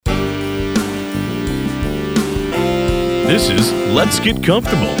This is Let's Get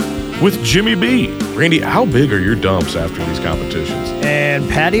Comfortable with Jimmy B. Randy, how big are your dumps after these competitions? And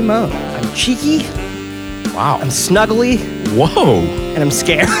Patty Mo. I'm cheeky, Wow. I'm snuggly, Whoa. and I'm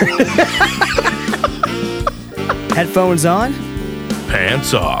scared. Headphones on.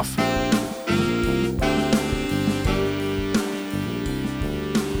 Pants off.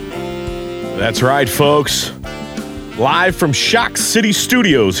 That's right, folks. Live from Shock City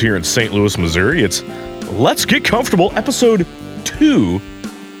Studios here in St. Louis, Missouri, it's Let's Get Comfortable, episode 2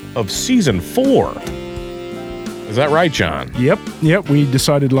 of season 4. Is that right, John? Yep. We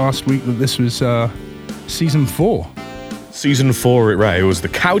decided last week that this was season 4. Season 4, right. It was the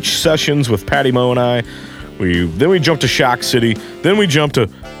couch sessions with Patty Mo and I. Then we jumped to Shock City. Then we jumped to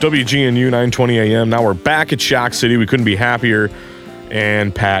WGNU 920 AM. Now we're back at Shock City. We couldn't be happier.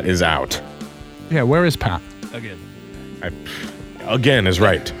 And Pat is out. Yeah, where is Pat? Again is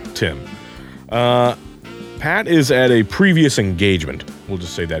right, Tim. Pat is at a previous engagement. We'll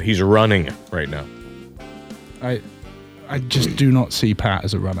just say that. He's running right now. I just do not see Pat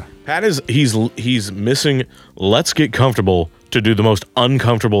as a runner. Pat he's missing Let's Get Comfortable to do the most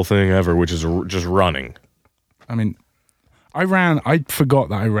uncomfortable thing ever, which is just running. I mean, I forgot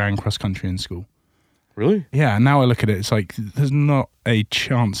that I ran cross country in school. Really? Yeah, and now I look at it, it's like there's not a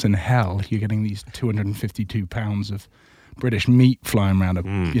chance in hell you're getting these 252 pounds of British meat flying around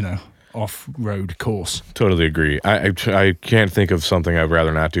a off-road course. Totally agree. I can't think of something I'd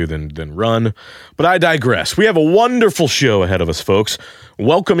rather not do than run, but I digress. We have a wonderful show ahead of us, folks.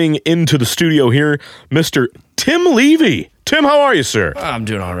 Welcoming into the studio here, Mr. Tim Levy. Tim, how are you, sir? I'm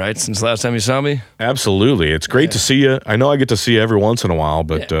doing all right since last time you saw me. Absolutely. It's great to see you. I know I get to see you every once in a while,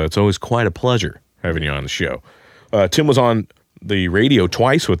 but it's always quite a pleasure having you on the show. Tim was on the radio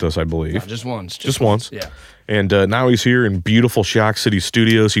twice with us, I believe. No, just once. Just once. Yeah. And now he's here in beautiful Shock City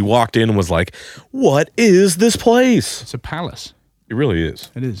Studios. He walked in and was like, what is this place? It's a palace. It really is.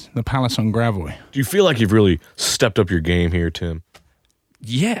 It is. The palace on Gravois. Do you feel like you've really stepped up your game here, Tim?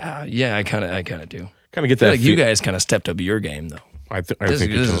 Yeah, I kind of do. Kind of get I that feel like you guys kind of stepped up your game, though. I think This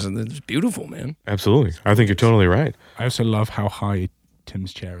you're is beautiful, man. absolutely. I think you're totally right. I also love how high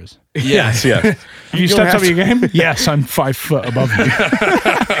Tim's chair is. Yes, yeah. Have you stepped up your game? Yes, I'm 5 foot above you.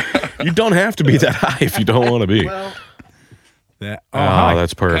 You don't have to be that high if you don't want to be.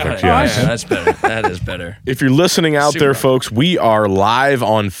 That's perfect. Yeah, Yes. that's better. That is better. If you're listening out there, folks, we are live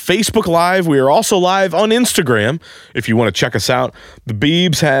on Facebook Live. We are also live on Instagram if you want to check us out. The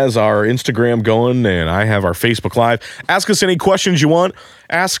Beebs has our Instagram going, and I have our Facebook Live. Ask us any questions you want.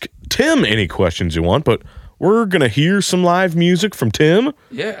 Ask Tim any questions you want, but we're going to hear some live music from Tim.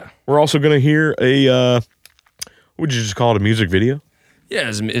 Yeah. We're also going to hear what would you just call it, a music video? Yeah,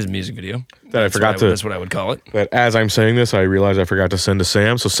 it's a music video. That's what I would call it. That as I'm saying this, I realize I forgot to send to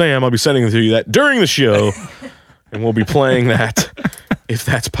Sam. So Sam, I'll be sending to you that during the show, and we'll be playing that if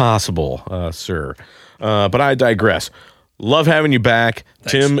that's possible, sir. But I digress. Love having you back.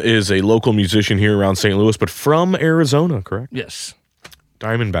 Thanks. Tim is a local musician here around St. Louis, but from Arizona, correct? Yes.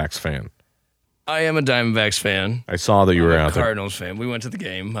 Diamondbacks fan. I am a Diamondbacks fan. I saw that you were out there. Cardinals fan. We went to the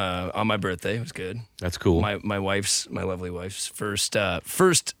game on my birthday. It was good. That's cool. My lovely wife's first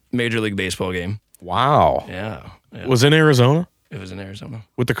Major League Baseball game. Wow. Yeah. Was in Arizona It was in Arizona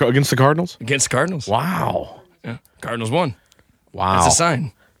against the Cardinals? against the Cardinals. Wow. Yeah. Cardinals won. Wow. That's a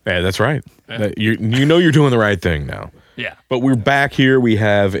sign. Yeah, that's right. You know you're doing the right thing now. Yeah. But we're back here. We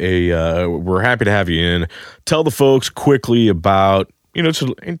have we're happy to have you in. Tell the folks quickly about, it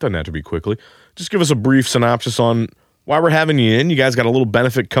doesn't have to be quickly. Just give us a brief synopsis on why we're having you in. You guys got a little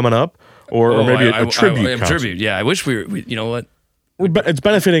benefit coming up, or maybe a tribute. Tribute. Yeah, I wish we you know what? It's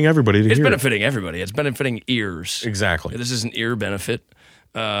benefiting everybody to hear. It's benefiting everybody. It's benefiting ears. Exactly. This is an ear benefit.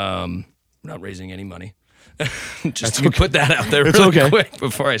 We're not raising any money. Just to put that out there really quick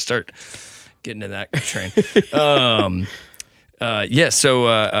before I start getting to that train.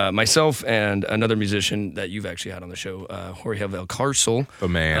 So myself and another musician that you've actually had on the show, Jorge Valcárcel. The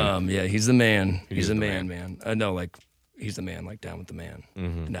man. He's the man. He's the man. No, like he's the man, like down with the man.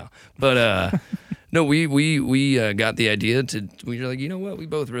 Mm-hmm. No, but no, we got the idea to. We were like, you know what? We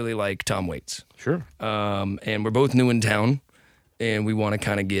both really like Tom Waits. Sure. And we're both new in town, and we want to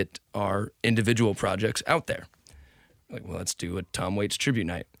kind of get our individual projects out there. Like, well, let's do a Tom Waits tribute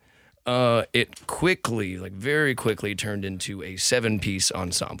night. It very quickly turned into a 7-piece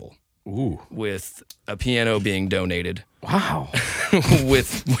ensemble. Ooh. With a piano being donated. Wow.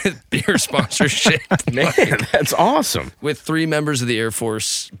 with beer sponsorship. Man, that's awesome. With 3 members of the Air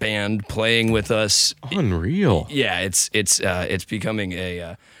Force band playing with us. Unreal. Yeah, it's becoming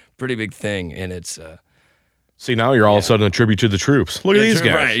a pretty big thing, and it's See, now you're all of a sudden a tribute to the troops. Look at these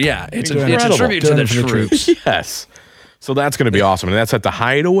guys. Right, yeah. It's a Incredible. tribute to the troops. Yes. So that's going to be awesome. And that's at the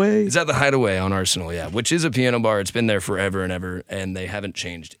Hideaway? It's at the Hideaway on Arsenal, yeah, which is a piano bar. It's been there forever and ever, and they haven't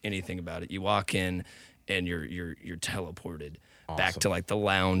changed anything about it. You walk in, and you're teleported back to like the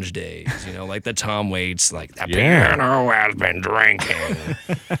lounge days, like the Tom Waits, like that piano has been drinking,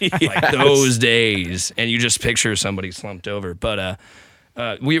 like those days, and you just picture somebody slumped over. But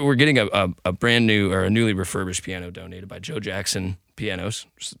we're getting a brand new or a newly refurbished piano donated by Joe Jackson Pianos,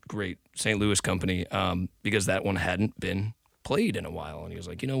 just a great St. Louis company, because that one hadn't been played in a while, and he was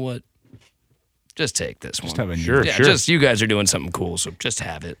like, you know what? Just take this one. Just have a Sure. Just you guys are doing something cool, so just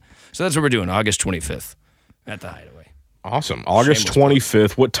have it. So that's what we're doing, August 25th at the Hideaway. Awesome. August Shameless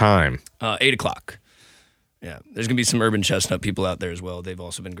 25th. What time? 8 o'clock. Yeah, there's gonna be some Urban Chestnut people out there as well. They've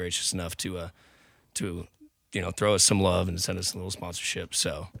also been gracious enough to throw us some love and send us a little sponsorship.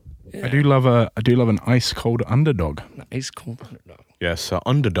 So yeah. I do love an ice cold underdog. Ice cold underdog. Yes,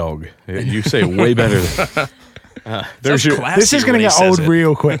 underdog. You say it way better. There's your. This is going to get old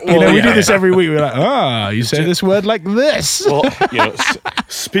real quick. We do this every week. We're like, you say this word like this. Well,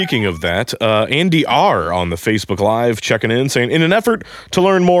 speaking of that, Andy R. on the Facebook Live checking in, saying, in an effort to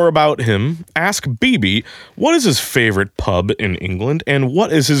learn more about him, ask BB what is his favorite pub in England and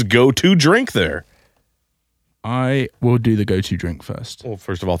what is his go-to drink there. I will do the go-to drink first. Well,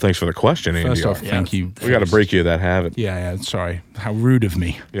 first of all, thanks for the question, Andy First R. off, thank you. We got to break you of that habit. Yeah, sorry. How rude of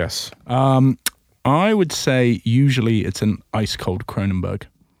me. Yes. I would say usually it's an ice cold Kronenberg.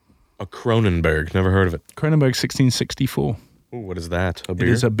 A Kronenberg. Never heard of it. Kronenberg 1664. Ooh, what is that? A beer?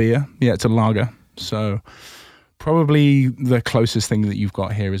 It is a beer. Yeah, it's a lager. So probably the closest thing that you've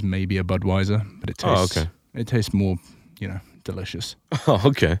got here is maybe a Budweiser, but it tastes more, delicious. Oh,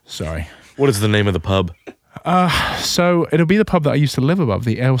 okay. Sorry. What is the name of the pub? So it'll be the pub that I used to live above,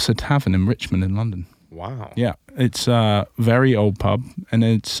 the Ailsa Tavern in Richmond in London. Wow. Yeah, it's a very old pub, and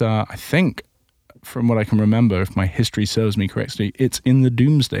it's, I think, from what I can remember, if my history serves me correctly, it's in the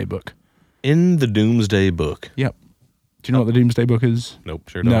Doomsday Book. In the Doomsday Book. Yep. Do you know what the Doomsday Book is? Nope,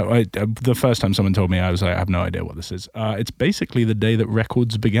 sure don't. No, the first time someone told me, I was like, I have no idea what this is. It's basically the day that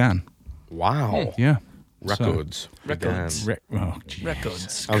records began. Wow. Yeah. Records. Records. Began.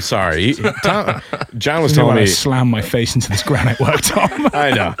 Records. I'm sorry. John was I telling me. slam my face into this granite work, Tom. I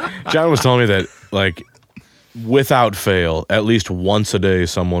know. John was telling me that, like, without fail, at least once a day,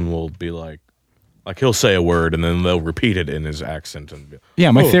 someone will be like he'll say a word and then they'll repeat it in his accent. And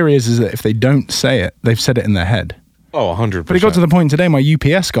Yeah, my theory is that if they don't say it, they've said it in their head. Oh, 100%. But it got to the point today, my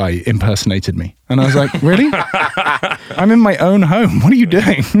UPS guy impersonated me. And I was like, really? I'm in my own home. What are you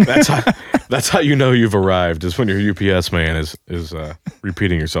doing? That's how you know you've arrived, is when your UPS man is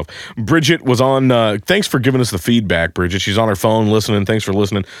repeating yourself. Bridget was on. Thanks for giving us the feedback, Bridget. She's on her phone listening. Thanks for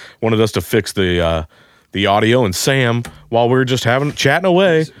listening. Wanted us to fix the audio. And Sam, while we were just chatting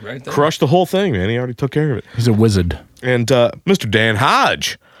away, right there. crushed the whole thing, man. He already took care of it. He's a wizard. And Mr. Dan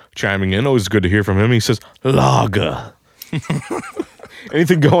Hodge chiming in. Always good to hear from him. He says, lager.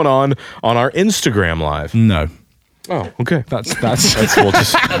 Anything going on our Instagram Live? No. Oh, okay. That's We'll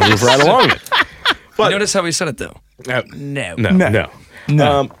just move right along. But Notice how he said it, though.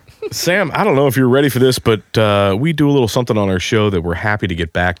 No. Sam, I don't know if you're ready for this, but we do a little something on our show that we're happy to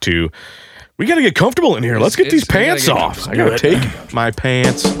get back to. We got to get comfortable in here. Let's get these pants off. I got to take my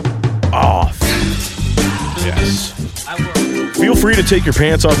pants off. Yes. Feel free to take your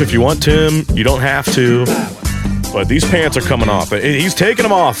pants off if you want, Tim. You don't have to. But these pants are coming off. He's taking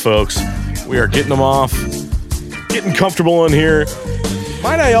them off, folks. We are getting them off. Getting comfortable in here.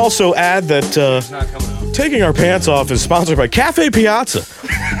 Might I also add that taking our pants off is sponsored by Cafe Piazza.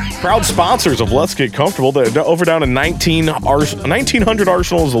 Proud sponsors of Let's Get Comfortable. They're over down in 1900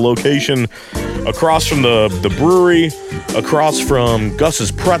 Arsenal is the location, across from the brewery, across from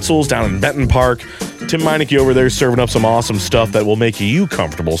Gus's Pretzels down in Benton Park. Tim Meineke over there serving up some awesome stuff that will make you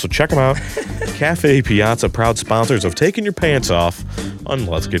comfortable. So check them out. Cafe Piazza, proud sponsors of taking your pants off on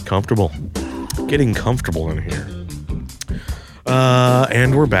Let's Get Comfortable. Getting comfortable in here.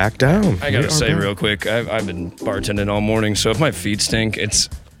 And we're back down. I gotta say real quick, I've been bartending all morning, so if my feet stink,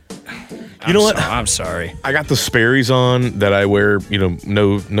 You know what? I'm sorry. I got the Sperry's on that I wear,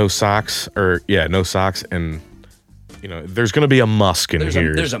 no socks, no socks, and there's gonna be a musk in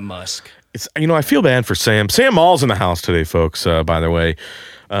here. There's a musk. It's I feel bad for Sam. Sam Mall's in the house today, folks. By the way,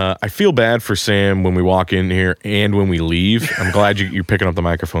 I feel bad for Sam when we walk in here and when we leave. I'm glad you're picking up the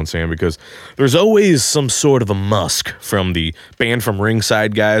microphone, Sam, because there's always some sort of a musk from the band from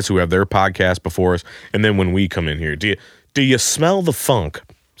Ringside guys who have their podcast before us, and then when we come in here, do you smell the funk,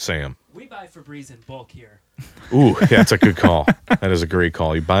 Sam? We buy Febreze in bulk here. Ooh, yeah, that's a good call. That is a great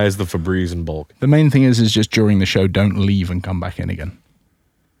call. He buys the Febreze in bulk. The main thing is just during the show, don't leave and come back in again.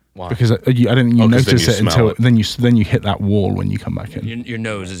 Why? Because I don't think you 'cause then notice you it smell until it. then you hit that wall when you come back in. Your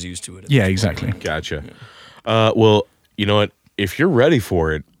nose is used to it. Yeah, exactly. Gotcha. Well, you know what? If you're ready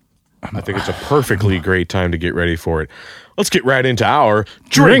for it, I think it's a perfectly great time to get ready for it. Let's get right into our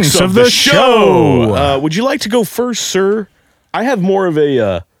drinks of the show. Would you like to go first, sir? I have more of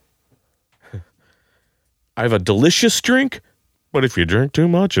a I have a delicious drink, but if you drink too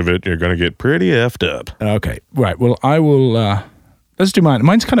much of it, you're going to get pretty effed up. Okay, right. Well, I will. Let's do mine.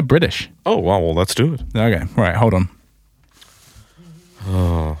 Mine's kind of British. Oh, wow. Well, let's do it. Okay, right. Hold on.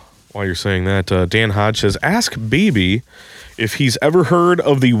 While you're saying that, Dan Hodge says, ask BB if he's ever heard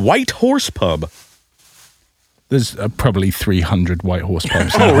of the White Horse Pub. There's probably 300 White Horse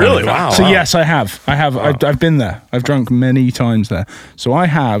pubs. Oh, really? Wow. So wow. yes, I have. I've been there. I've drunk many times there. So I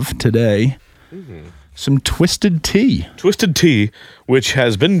have today some Twisted Tea. Twisted Tea, which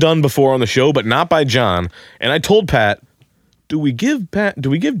has been done before on the show, but not by John. And I told Pat, do we give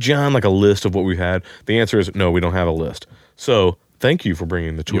John like a list of what we had? The answer is no, we don't have a list. So thank you for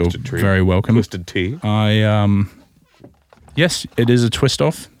bringing the Twisted Tea. Very welcome. Twisted Tea. Yes, it is a twist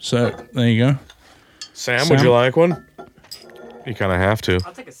off. So there you go. Sam, would you like one? You kind of have to.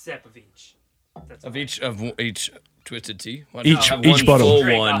 I'll take a sip of each. That's Of each Twisted Tea. Why Each- not have each one bottle. full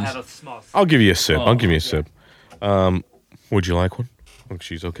drink, one. I'll have a small sip. I'll give you a sip. I'll Oh, give you a sip. Would you like one? Oh,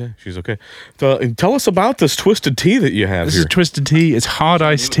 she's okay. She's okay. Tell us about this Twisted Tea that you have This here. is Twisted Tea. It's hard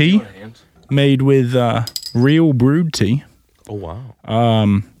iced tea made with real brewed tea. Oh,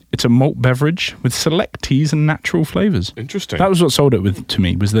 wow. It's a malt beverage with select teas and natural flavors. Interesting. That was what sold it to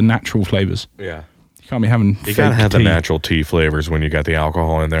me, was the natural flavors. yeah. You can't be having You gotta fake have the tea. natural tea flavors when you got the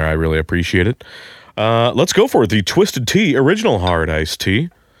alcohol in there. I really appreciate it. Let's go for it. The Twisted Tea Original Hard Iced Tea.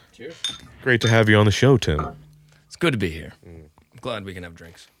 Cheers. Great to have you on the show, Tim. It's good to be here. I'm glad we can have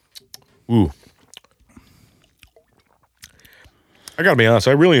drinks. Ooh. I gotta be honest,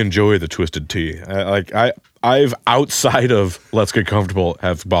 I really enjoy the Twisted Tea. I've outside of Let's Get Comfortable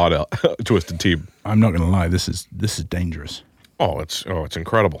have bought a Twisted Tea. I'm not going to lie, this is dangerous. It's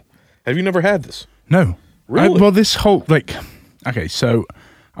incredible. Have you never had this? No. Really? Well, this whole, okay, so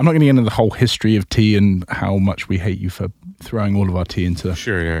I'm not going to get into the whole history of tea and how much we hate you for throwing all of our tea into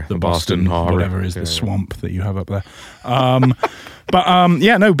Sure, yeah. the Boston Harbor. whatever is Yeah, the swamp that you have up there.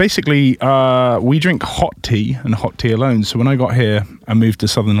 Basically, we drink hot tea and hot tea alone. So when I got here, I moved to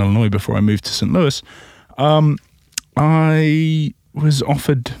Southern Illinois before I moved to St. Louis. I was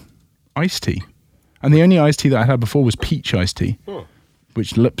offered iced tea. And the only iced tea that I had before was peach iced tea,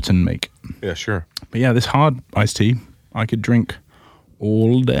 which Lipton make. Yeah, sure. But yeah, this hard iced tea, I could drink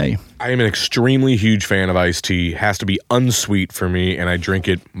all day. I am an extremely huge fan of iced tea. Has to be unsweet for me, and I drink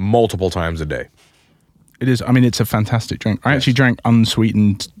it multiple times a day. It is, it's a fantastic drink. I actually drank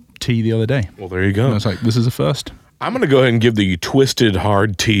unsweetened tea the other day. Well, there you And I go. was like, this is a first. I'm going to go ahead and give the Twisted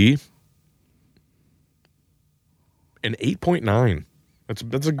Hard Tea an 8.9.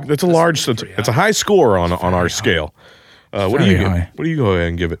 That's a large. It's a high score on our scale. What do you Very give? high. What do you go ahead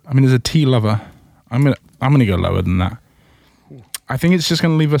and give it? As a tea lover, I'm gonna go lower than that. I think it's just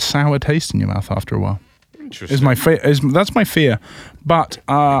gonna leave a sour taste in your mouth after a while. Interesting. That's my fear. But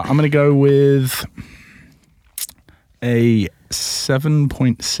I'm gonna go with a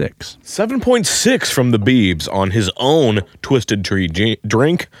 7.6. 7.6 from the Beebs on his own Twisted Tree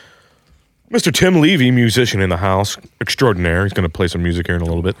drink. Mr. Tim Levy, musician in the house, extraordinaire. He's going to play some music here in a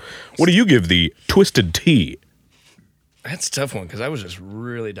little bit. What do you give the Twisted Tea? That's a tough one because I was just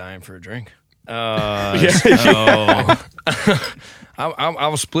really dying for a drink. Yeah.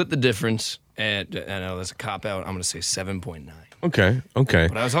 I'll split the difference. I know that's a cop out. I'm going to say 7.9. Okay.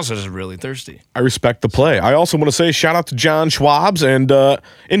 But I was also just really thirsty. I respect the play. I also want to say shout out to John Schwab's and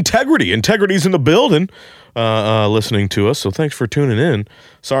Integrity. Integrity's in the building listening to us, so thanks for tuning in.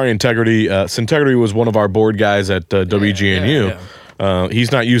 Sorry, Integrity. Integrity was one of our board guys at WGNU.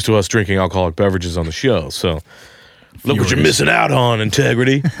 He's not used to us drinking alcoholic beverages on the show, so look what you're missing out on,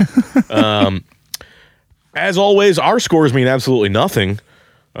 Integrity. As always, our scores mean absolutely nothing.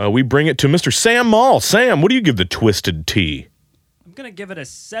 We bring it to Mr. Sam Mall. Sam, what do you give the Twisted Tea? I'm gonna give it a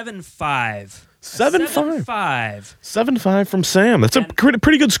 7.5. 7.5? 7.5. 7.5 from Sam. That's a And-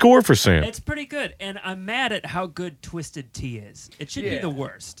 pretty good score for Sam. It's pretty good, and I'm mad at how good Twisted Tea is. It should be the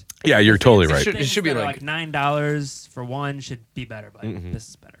worst. Yeah, you're totally right. It should be Things that are like- $9 for one should be better, but this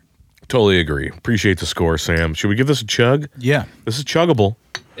is better. Totally agree. Appreciate the score, Sam. Should we give this a chug? Yeah. This is chuggable.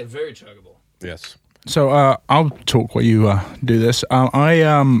 It's very chuggable. Yes. So I'll talk while you do this.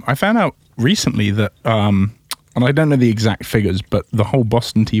 I found out recently that, and I don't know the exact figures, but the whole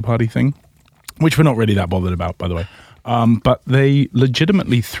Boston Tea Party thing, which we're not really that bothered about, by the way, but they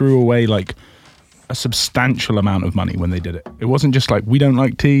legitimately threw away like a substantial amount of money when they did it. It wasn't just like, we don't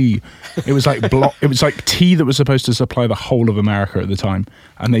like tea. It was like it was like tea that was supposed to supply the whole of America at the time,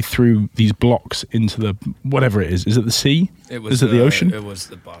 and they threw these blocks into the whatever it is. Is it the sea? Is it the ocean? It was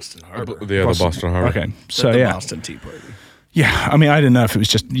the Boston Harbor. The Boston Harbor. Okay, so the yeah, Boston Tea Party. yeah. I mean, I didn't know if it was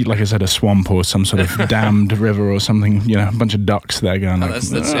just, like I said, a swamp or some sort of dammed river or something. You know, a bunch of ducks there going. Like,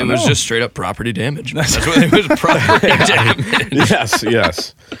 It was just straight up property damage. That's what it was. Property damage.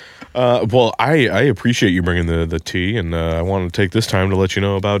 Yes. Well, I appreciate you bringing the tea, and I want to take this time to let you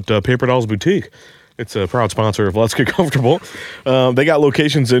know about Paper Dolls Boutique. It's a proud sponsor of Let's Get Comfortable. They got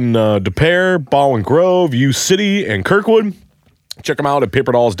locations in De Pere, Baldwin Grove, U City, and Kirkwood. Check them out at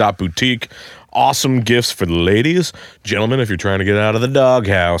paperdolls.boutique. Awesome gifts for the ladies. Gentlemen, if you're trying to get out of the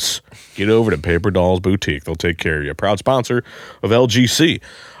doghouse, get over to Paper Dolls Boutique. They'll take care of you. Proud sponsor of LGC.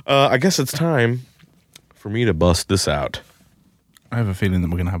 I guess it's time for me to bust this out. I have a feeling that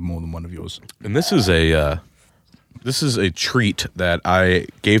we're going to have more than one of yours. And this is a treat that I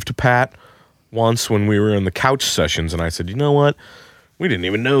gave to Pat once when we were in the couch sessions, and I said, you know what? We didn't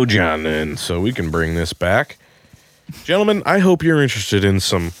even know John then, so we can bring this back. Gentlemen, I hope you're interested in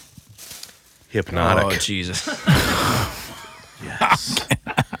some Hypnotic. Oh, Jesus. Yes.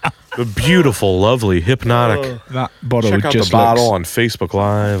 The beautiful, lovely Hypnotic. That bottle Check out just the bottle looks... on Facebook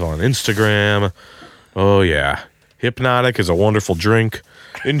Live, on Instagram. Oh, yeah. Hypnotic is a wonderful drink,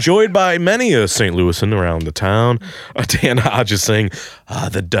 enjoyed by many a St. Louisan around the town. Dan Hodge is saying,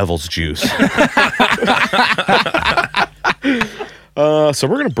 the devil's juice. So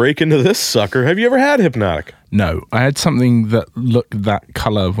we're going to break into this sucker. Have you ever had Hypnotic? No, I had something that looked that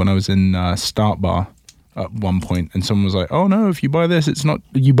color when I was in Start Bar at one point, and someone was like, "Oh no, if you buy this, it's not.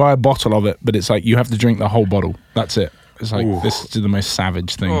 You buy a bottle of it, but it's like you have to drink the whole bottle. That's it. It's like this is the most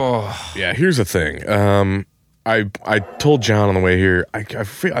savage thing." Yeah, here's the thing. I told John on the way here, I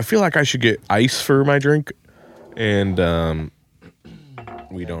feel like I should get ice for my drink, and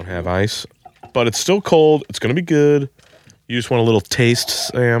we don't have ice, but it's still cold. It's gonna be good. You just want a little taste,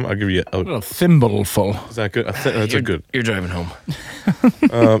 Sam? I'll give you A little thimbleful. Is that good? That's a good. You're driving home.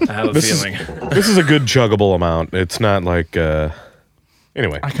 I have a feeling. This is a good chuggable amount. It's not like.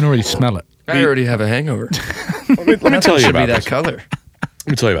 Anyway, I can already smell it. I already have a hangover. let me tell you Should about be that this. color. Let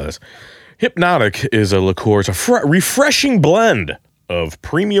me tell you about this. Hypnotic is a liqueur. It's a refreshing blend of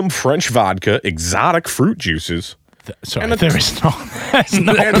premium French vodka, exotic fruit juices, Sorry, And a- there is not. There's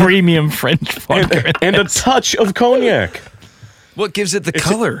no premium French vodka. and a touch of cognac. What gives it the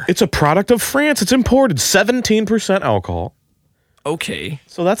color? It's a product of France. It's imported. 17% alcohol. Okay.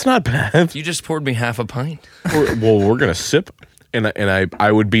 So that's not bad. You just poured me half a pint. We're going to sip. And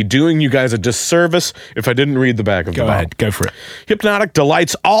I would be doing you guys a disservice if I didn't read the back of the Go bottle. ahead, go for it. Hypnotic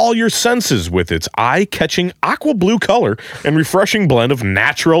delights all your senses with its eye-catching aqua blue color and refreshing blend of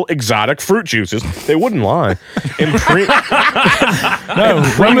natural exotic fruit juices. They wouldn't lie. And No,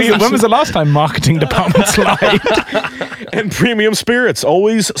 when was the last time marketing departments lied? and premium spirits,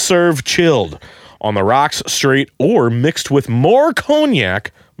 always served chilled on the rocks, straight, or mixed with more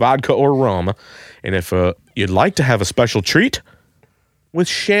cognac, vodka, or rum. And if you'd like to have a special treat, with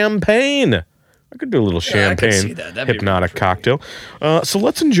champagne. I could do a little Yeah, I could see champagne that. That'd be Hypnotic really cocktail. So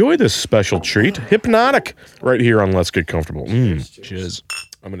let's enjoy this special treat. Hypnotic right here on Let's Get Comfortable. Cheers.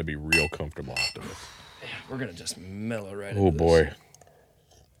 I'm going to be real comfortable after this. We're going to just mellow right Oh, into boy.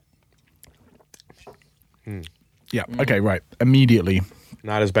 Yeah, okay, right. Immediately.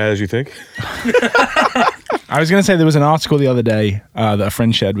 Not as bad as you think? I was going to say there was an article the other day that a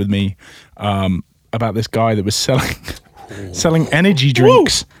friend shared with me about this guy that was selling energy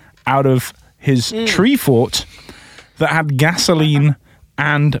drinks out of his tree fort that had gasoline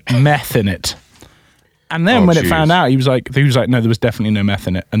and meth in it. And then when it found out, he was like, no, there was definitely no meth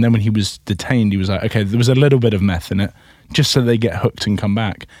in it. And then when he was detained, he was like, okay, there was a little bit of meth in it, just so they get hooked and come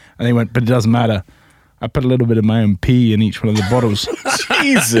back. And they went, but it doesn't matter. I put a little bit of my own pee in each one of the bottles.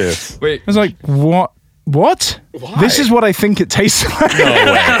 Jesus. Wait, I was like, what? What? Why? This is what I think it tastes like.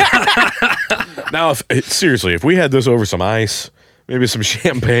 No way. Now, seriously, if we had this over some ice, maybe some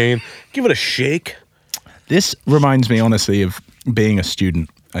champagne, give it a shake. This reminds me, honestly, of being a student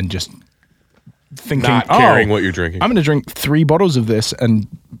and just thinking, Not caring what you're drinking. I'm going to drink 3 bottles of this and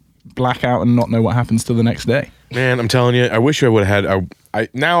black out and not know what happens till the next day. Man, I'm telling you, I wish I would have had.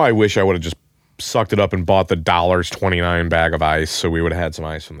 I wish I would have just sucked it up and bought the $1.29 bag of ice, so we would have had some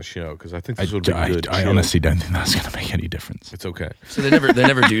ice on the show. Because I think this would be good. I honestly don't think that's going to make any difference. It's okay. so they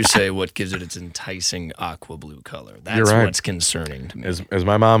never do say what gives it its enticing aqua blue color. That's You're right. what's concerning to me. As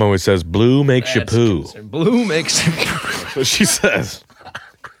my mom always says, blue makes you That's poo. concern- Blue makes That's what she says.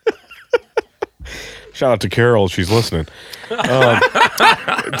 Shout out to Carol. She's listening.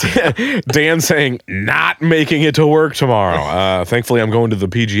 Dan saying, not making it to work tomorrow. Thankfully, I'm going to the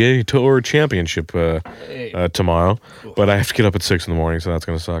PGA Tour Championship tomorrow. But I have to get up at 6 in the morning, so that's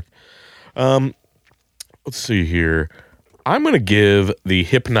going to suck. Let's see here. I'm going to give the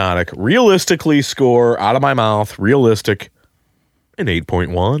Hypnotic realistically score out of my mouth, realistic, an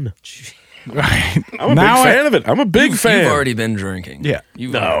 8.1. Right. I'm a big fan of it. I'm a big fan. You've already been drinking. Yeah.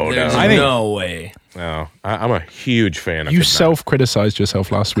 There's I think- no way. No, I'm a huge fan of You Hypnotic. self-criticized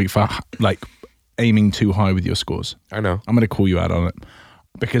yourself last week for like aiming too high with your scores. I know. I'm going to call you out on it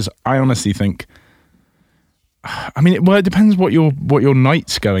because I honestly think. I mean, it depends what your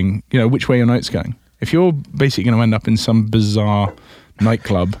night's going. You know, which way your night's going. If you're basically going to end up in some bizarre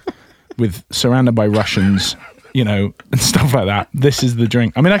nightclub with surrounded by Russians, you know, and stuff like that, this is the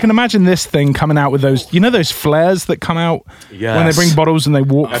drink. I mean, I can imagine this thing coming out with those, you know, those flares that come out when they Yes. bring bottles and they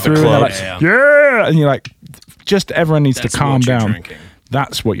walk At the through and they're like, clubs. yeah, and you're like, just everyone needs That's to calm what you're down. drinking.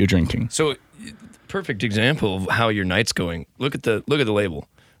 That's what you're drinking. So, perfect example of how your night's going. Look at the label.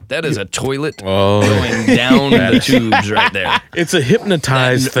 That is a toilet going down the tubes right there. It's a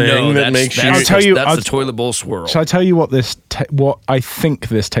hypnotized thing that makes you. I'll tell you- That's I'll- the toilet bowl swirl. Shall I tell you what what I think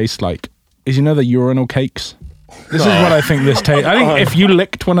this tastes like? Is you know the urinal cakes? This is what I think this tastes. I think if you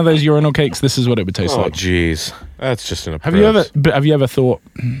licked one of those urinal cakes, this is what it would taste Oh, like. jeez, that's just an. Have you ever thought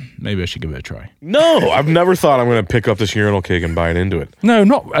maybe I should give it a try? No, I've never thought I'm going to pick up this urinal cake and bite into it. No,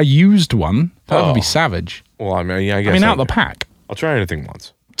 not a used one. That would be Oh. savage. Well, I mean, yeah, I guess. I mean, out the pack. I'll try anything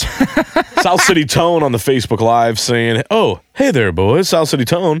once. South City Tone on the Facebook Live saying, "Oh, hey there, boys. South City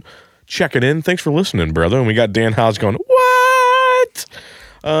Tone, checking in. Thanks for listening, brother." And we got Dan House going, "What?"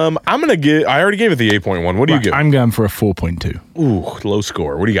 I'm gonna give. I already gave it the 8.1. What do you give? I'm going for a 4.2. Ooh, low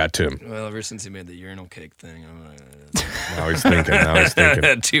score. What do you got, Tim? Well, ever since he made the urinal cake thing, Now he's thinking.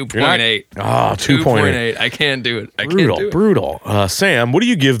 2.8. Oh, 2.8. I can't do it. I can't do it. Brutal. Sam, what do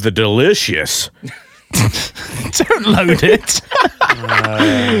you give the delicious Don't load it.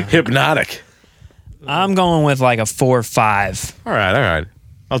 Hypnotic? I'm going with like a 4 or 5. All right.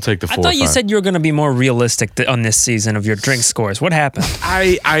 I'll take the 4. I thought you 5. said you were going to be more realistic on this season of your drink scores. What happened?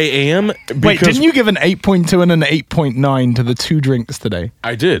 I am. Because Wait, didn't you give an 8.2 and an 8.9 to the 2 drinks today?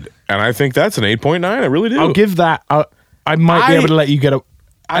 I did, and I think that's an 8.9. I really do. I'll give that. I might be able to let you get a.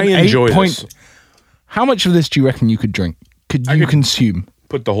 I an enjoy 8 this. How much of this do you reckon you could drink? Could you consume?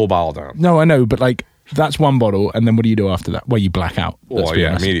 Put the whole bottle down. No, I know, but like that's one bottle, and then what do you do after that? Well, you black out. let's Well, be yeah,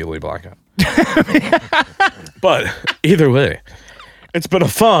 honest. immediately blackout. But either way, it's been a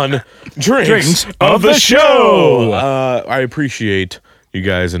fun drinks of the show. I appreciate you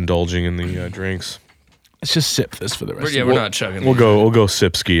guys indulging in the drinks. Let's just sip this for the rest. Yeah, of we're it. not chugging. We'll go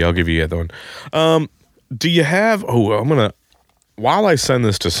sip ski. I'll give you the other one. Do you have? Oh, I'm gonna. While I send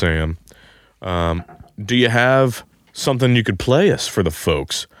this to Sam, do you have something you could play us for the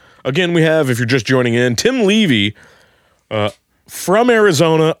folks? Again, we have, if you're just joining in, Tim Levy from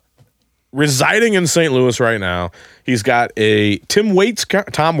Arizona, residing in St. Louis right now. He's got a Tom Waits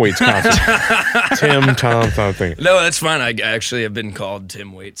concert. Tom thing. No, that's fine. I actually have been called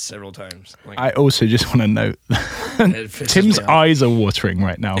Tim Waits several times. Like, I also just want to note it pisses Tim's me off. eyes are watering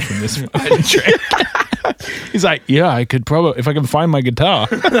right now from this drink. He's like, yeah, I could probably, if I can find my guitar,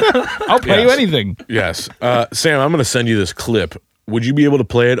 I'll play you Yes. anything. Yes. Sam, I'm going to send you this clip. Would you be able to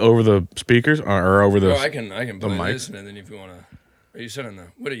play it over the speakers or over the? Oh, I can play mic? this, and then if you want to, are you sending the?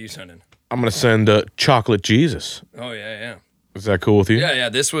 What are you sending? I'm going to send Chocolate Jesus. Oh yeah. Is that cool with you? Yeah.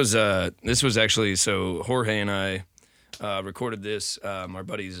 This was actually, so Jorge and I recorded this. Our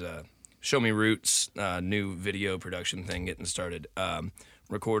buddies Show Me Roots new video production thing getting started.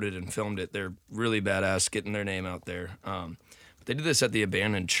 Recorded and filmed it. They're really badass, getting their name out there. But they did this at the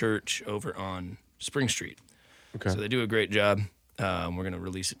abandoned church over on Spring Street. Okay. So they do a great job. We're gonna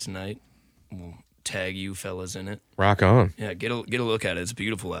release it tonight. We'll tag you fellas in it. Rock on. Yeah, get a look at it. It's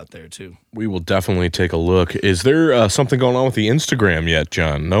beautiful out there too. We will definitely take a look. Is there something going on with the Instagram yet,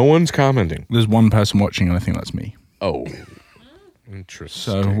 John? No one's commenting. There's one person watching, and I think that's me. Oh,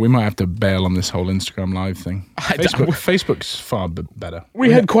 interesting. So we might have to bail on this whole Instagram Live thing. Facebook's far better.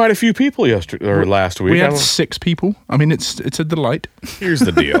 we had quite a few people yesterday or last week. We I had don't- 6 people. I mean, it's a delight. Here's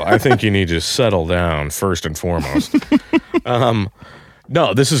the deal. I think you need to settle down first and foremost.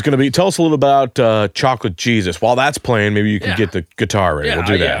 No, this is going to be. Tell us a little about Chocolate Jesus. While that's playing, maybe you can Yeah. get the guitar ready. We'll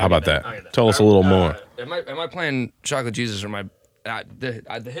do that. How about that? Tell us a little more. Am I playing Chocolate Jesus or am I?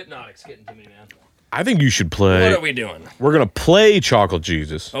 The Hypnotic's getting to me, man. I think you should play. What are we doing? We're going to play Chocolate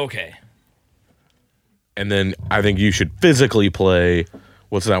Jesus. Okay. And then I think you should physically play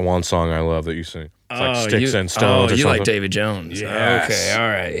What's that one song I love that you sing? It's like Sticks and Stones. Oh, or you like something. Davy Jones? Yes. Okay, all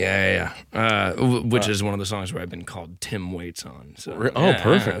right, yeah. Which is one of the songs where I've been called Tim Waits on. So,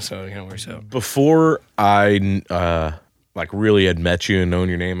 Perfect. So it kind of works out. Before I like really had met you and known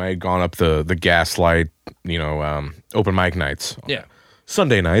your name, I had gone up the Gaslight, open mic nights. Yeah.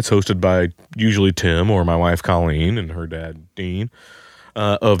 Sunday nights hosted by usually Tim or my wife Colleen and her dad Dean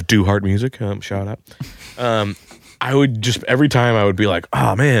of Do Heart Music. Shout out. I would just every time I would be like,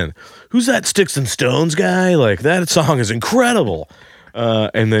 oh man, who's that Sticks and Stones guy? Like that song is incredible.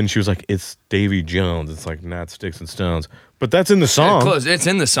 And then she was like, it's Davy Jones. It's like not Sticks and Stones, but that's in the song. Close. It's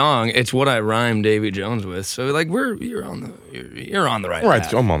in the song. It's what I rhyme Davy Jones with. So like you're on the right Right,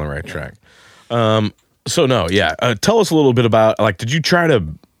 path. I'm on the right track. So no, yeah. Tell us a little bit about like, did you try to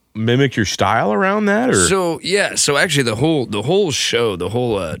mimic your style around that, or So actually, the whole show, the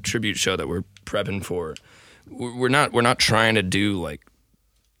whole tribute show that we're prepping for, we're not trying to do like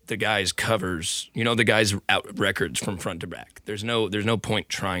the guys' covers, the guys' out records from front to back. There's no point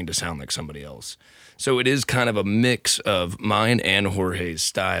trying to sound like somebody else. So it is kind of a mix of mine and Jorge's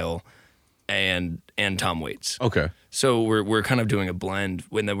style, and Tom Waits. okay? So we're kind of doing a blend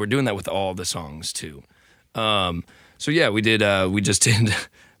when we're doing that with all the songs too. So yeah, we just did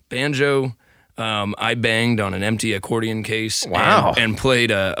banjo. I banged on an empty accordion case. Wow. And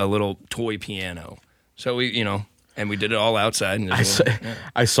played a little toy piano. So and we did it all outside. And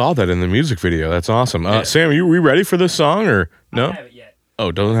I saw that in the music video. That's awesome. Sam, we ready for this song or no? I don't have it yet.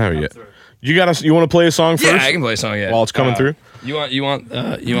 Oh, doesn't have it yet. through. You want to play a song first? Yeah, I can play a song. Yeah, While it's coming through. You want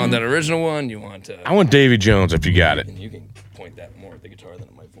that original one? You want? I want Davy Jones if you got it. You can point that more at the guitar than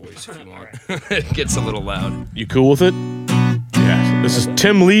at my voice if you want. It gets a little loud. You cool with it? Yeah. This is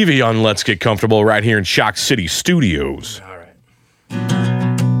Tim Levy on Let's Get Comfortable right here in Shock City Studios. All right.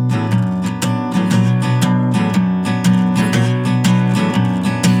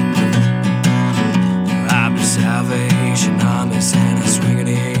 I'm the Salvation Army, Santa swinging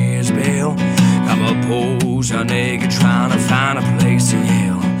his bell. I'm opposed, I'm naked, trying to find a place to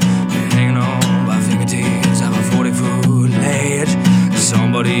yell. Hanging on by fingertips of a 40-foot ledge.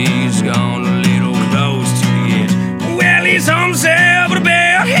 Somebody's gone a little close to the edge. Well, he's home sail with a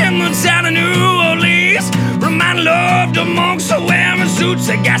bell in the town of New Orleans. Reminded of the monks are wearing suits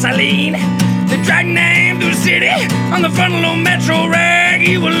of gasoline. They drag name through the city on the front of the metro rag.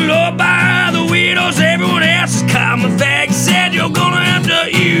 He was loved by the widows, everyone else is common fact. Said you're gonna have to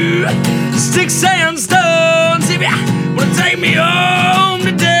use sticks and stones if you wanna take me home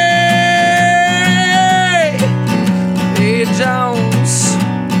today. Hey Jones,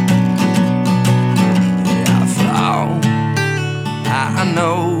 I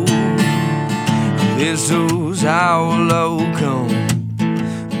know this was our locum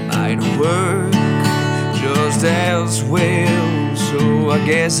might work just as well. So I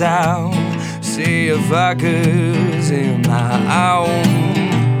guess I'll see if I could in my own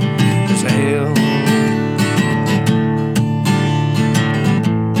as hell.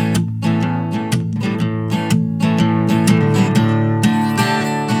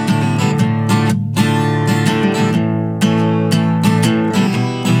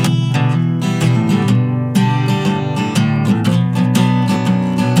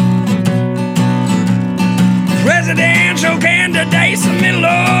 Presidential candidates in the middle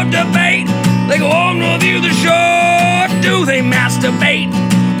of debate. They go on to view the show. Do they masturbate?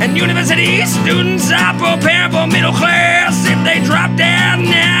 And university students are preparing for middle class. If they drop down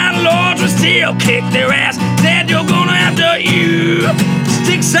now, the lords will still kick their ass. Said you're gonna have to use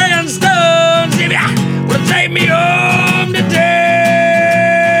sticks and stones if you wanna take me home today.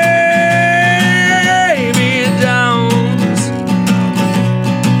 Davy Jones,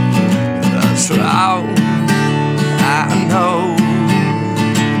 that's right. I know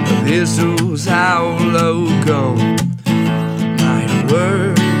this was how loco might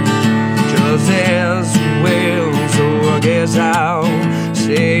work just as well. So I guess I'll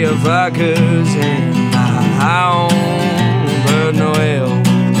see if I could sing my own Bird Noel.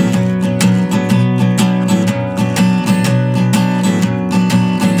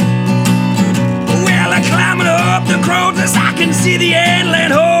 Well, I climbing up the crows, I can see the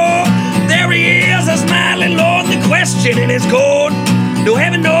inlet hole. There he is, a smiling Lord, the question in his code. No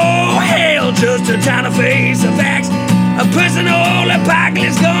heaven, no hell, just a time to face the facts. A personal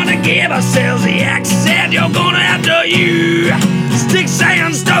apocalypse gonna give ourselves the axe. Said you're gonna have to use sticks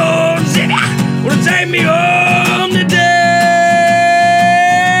and stones if you wanna take me home today.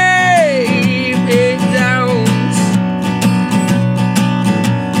 Big Jones,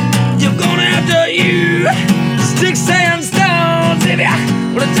 you're gonna have to use sticks and stones if you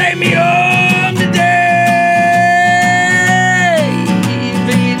wanna take me home today.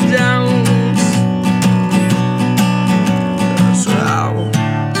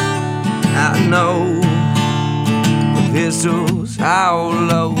 how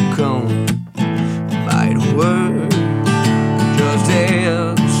locum might work. Just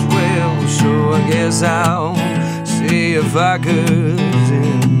as well, so I guess I'll see if I could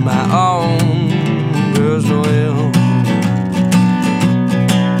in my own personal hell.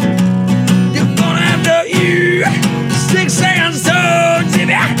 You're gonna have to use 6 seconds to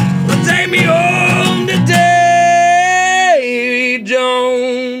take me home today,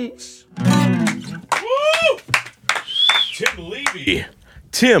 Jones.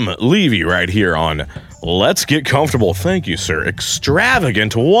 Tim Levy right here on Let's Get Comfortable. Thank you, sir.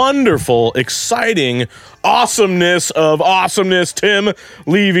 Extravagant, wonderful, exciting awesomeness of awesomeness. Tim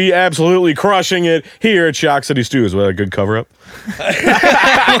Levy absolutely crushing it here at Shock City Stews. What a good cover-up. What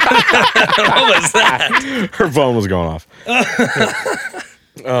was that? Her phone was going off.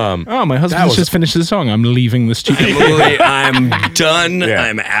 Oh, my husband was- just finished the song. I'm leaving the studio. I'm done. Yeah.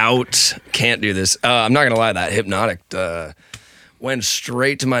 I'm out. Can't do this. I'm not gonna lie. That Hypnotic went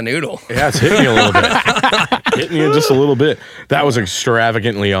straight to my noodle. Yeah, it's hitting you a little bit. Hitting you just a little bit. That was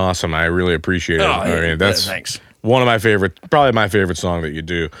extravagantly awesome. I really appreciate it. Oh, I mean, that's thanks. one of my favorite, probably my favorite song that you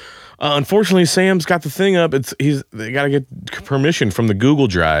do. Unfortunately, Sam's got the thing up. They got to get permission from the Google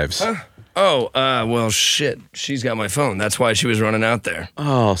Drives. Oh, well, shit. She's got my phone. That's why she was running out there.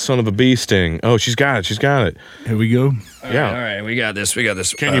 Oh, son of a bee sting. Oh, she's got it. She's got it. Here we go. Yeah. All right, we got this.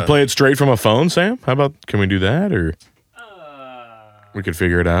 Can you play it straight from a phone, Sam? How about, can we do that? Or we could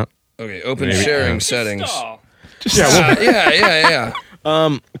figure it out. Okay, open Maybe. sharing settings. Yeah,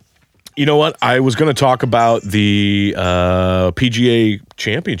 Yeah. You know what? I was going to talk about the PGA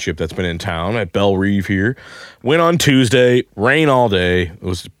Championship that's been in town at Belle Reve here. Went on Tuesday, rain all day. It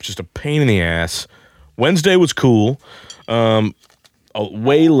was just a pain in the ass. Wednesday was cool.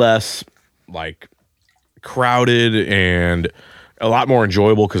 Way less like crowded and a lot more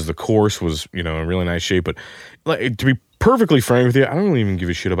enjoyable because the course was, in really nice shape. But like, to be perfectly frank with you, I don't really even give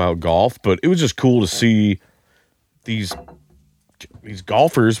a shit about golf, but it was just cool to see these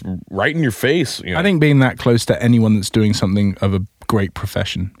golfers right in your face. I think being that close to anyone that's doing something of a great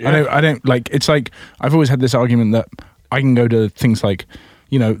profession. Yeah. I don't like, it's like, I've always had this argument that I can go to things like,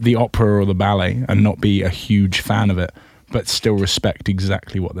 the opera or the ballet and not be a huge fan of it, but still respect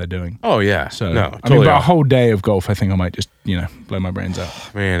exactly what they're doing. Oh yeah. So, no, I mean, totally but a off. whole day of golf, I think I might just, blow my brains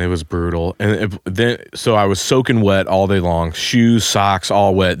out. Man, it was brutal. And so I was soaking wet all day long, shoes, socks,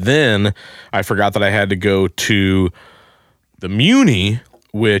 all wet. Then I forgot that I had to go to the Muni,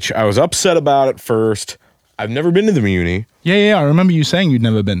 which I was upset about at first. I've never been to the Muni. Yeah. I remember you saying you'd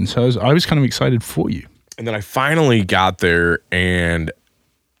never been. So I was kind of excited for you. And then I finally got there and,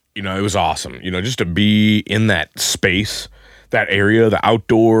 it was awesome. Just to be in that space, that area, the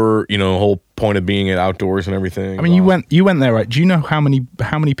outdoor, whole point of being outdoors and everything. I mean, you went there, right? Do you know how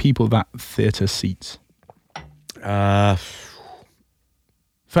many people that theater seats? For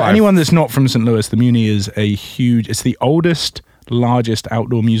anyone that's not from St. Louis, the Muni is it's the oldest, largest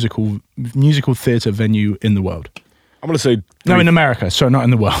outdoor musical theater venue in the world. I'm going to say... No, in America. Sorry, not in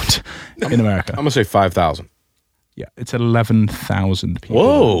the world. In America. I'm going to say 5,000. Yeah, it's 11,000 people.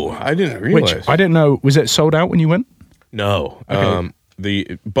 Whoa, I didn't realize. Which, I didn't know, was it sold out when you went? No.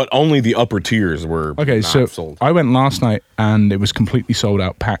 Okay. But only the upper tiers were Okay, not so sold. I went last night and it was completely sold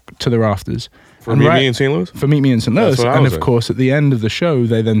out, packed to the rafters. For And Meet right- Me in St. Louis? For Meet Me in St. Louis. That's what I And was of at. course, at the end of the show,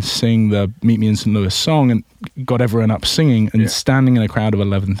 they then sing the Meet Me in St. Louis song and got everyone up singing and standing in a crowd of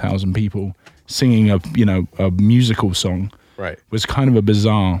 11,000 people singing a musical song Right. was kind of a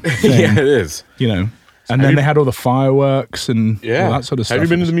bizarre thing. Yeah, it is. And then they had all the fireworks and Yeah. all that sort of stuff. Have you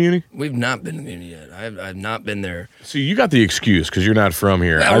been to the Muni? We've not been to Muni yet. I've not been there. See, you got the excuse because you're not from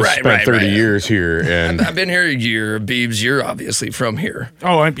here. Oh, I've right, spent right, 30 right. years here, and I've been here a year. Beebs, you're obviously from here.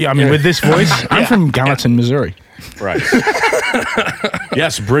 Oh, I mean, with this voice, I'm from Gallatin, Missouri. right.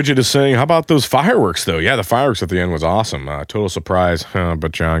 Yes, Bridget is saying, how about those fireworks, though? Yeah, the fireworks at the end was awesome. Total surprise.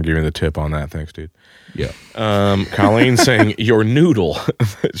 But John gave me the tip on that. Thanks, dude. Yeah. Colleen saying, your noodle.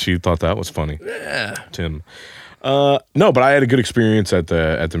 She thought that was funny. Yeah. Tim. No, but I had a good experience at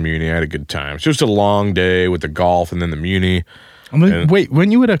the Muni. I had a good time. It's just a long day with the golf and then the Muni. Wait,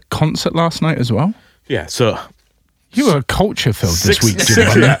 weren't you at a concert last night as well? Yeah, so You were culture filled this week,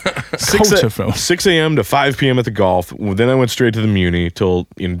 Six- Jim. yeah. Culture filled. 6 a.m. to 5 p.m. at the golf. Then I went straight to the Muni till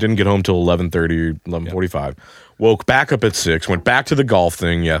didn't get home till 11:30, 11:45. Woke back up at 6. Went back to the golf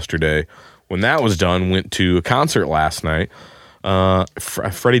thing yesterday. When that was done, went to a concert last night.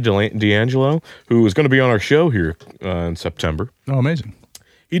 Freddie D'Angelo, who is going to be on our show here in September. Oh, amazing.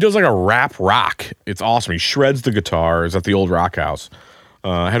 He does like a rap rock. It's awesome. He shreds the guitar. It's at the old Rock House.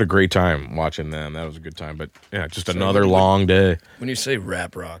 I had a great time watching them. That was a good time. But yeah, just another long day. When you say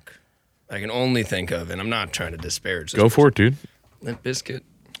rap rock, I can only think of, and I'm not trying to disparage this. Go for it, dude. Limp Bizkit,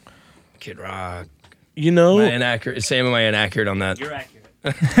 Kid Rock. You know, Am I inaccurate? Sam, am I inaccurate on that? You're accurate.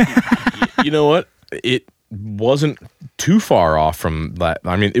 you know what? It wasn't too far off from that.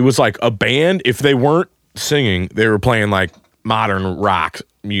 I mean, it was like a band. If they weren't singing, they were playing like modern rock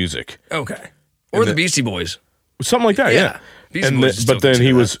music, Okay. Or the Beastie Boys. something like that. Yeah. Beastie And Boys is but dope then too, he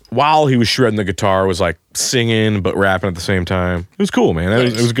man. was while he was shredding the guitar, was like singing but rapping at the same time. It was cool, man.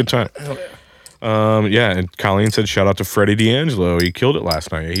 It was a good time. Yeah, and Colleen said, shout out to Freddie D'Angelo. He killed it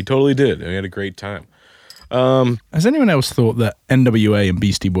last night. He totally did. He had a great time. Has anyone else thought that NWA and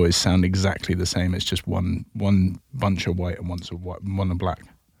Beastie Boys sound exactly the same? It's just one bunch of white and one of black.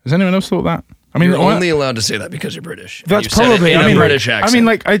 Has anyone else thought that? I mean, You're only allowed to say that because you're British. that's You said it probably. in I a mean, British like, accent. I mean,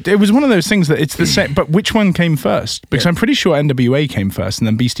 like, it was one of those things that it's the same. But which one came first? Because I'm pretty sure NWA came first, and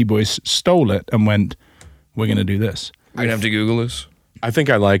then Beastie Boys stole it and went, "We're going to do this." You're gonna have to Google this. I think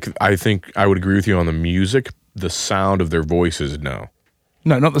I would agree with you on the music. The sound of their voices, no.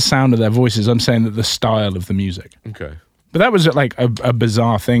 No, not the sound of their voices. I'm saying that the style of the music. Okay. But that was like a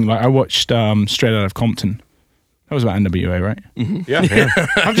bizarre thing. Like I watched Straight Outta Compton. That was about NWA, right? Yeah. yeah.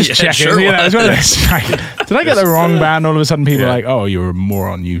 I'm just Yeah, it checking. sure You know, was. it's one of those, like, did I get the wrong band? All of a sudden, people are like, "Oh, you're a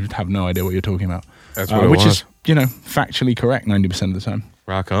moron. You have no idea what you're talking about." That's what it which was. is, factually correct 90% of the time.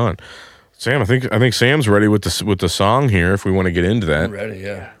 Rock on. Sam, I think Sam's ready with the song here if we want to get into that. I'm ready,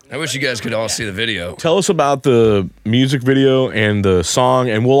 yeah. I wish you guys could all see the video. Tell us about the music video and the song,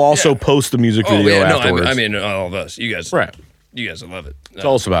 and we'll also post the music video afterwards. I mean, all of us. You guys, Right. You guys will love it.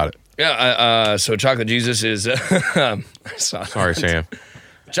 Tell us about it. Yeah. So Chocolate Jesus is. Sorry, Sam.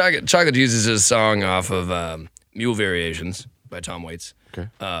 Chocolate Jesus is a song off of Mule Variations by Tom Waits. Okay.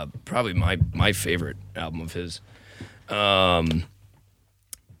 Probably my favorite album of his.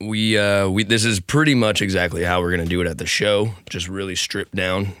 We this is pretty much exactly how we're gonna do it at the show. Just really stripped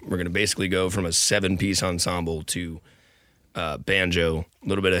down. We're gonna basically go from a 7-piece ensemble to banjo, a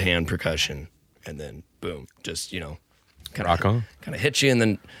little bit of hand percussion, and then boom, just Rock on. kind of hit you in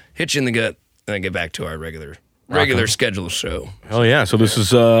the gut, and then get back to our regular scheduled show. Hell yeah. So this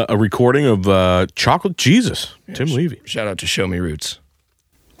is a recording of Chocolate Jesus, Tim Levy. Shout out to Show Me Roots.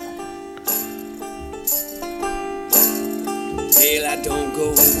 Well, I don't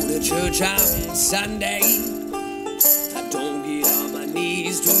go to church on Sunday. I don't get on my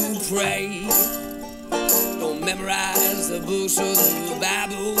knees to pray. Don't memorize the books of the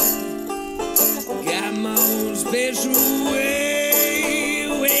Bible. Got my own special way.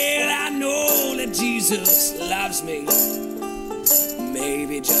 Well, I know that Jesus loves me.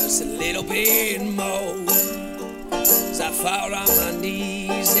 Maybe just a little bit more. So I fall on my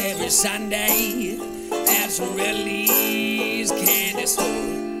knees every Sunday at Sorelli's candy store.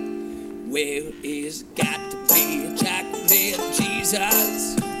 Well, it's got to be a chocolate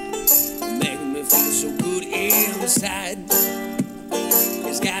Jesus, making me feel so good inside.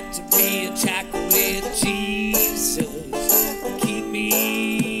 It's got to be a chocolate Jesus, keep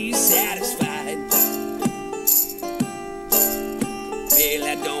me satisfied. Well,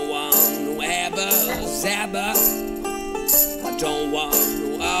 I don't want no Abba Zabba. I don't want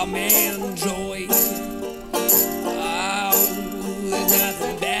no almond joy. Oh, there's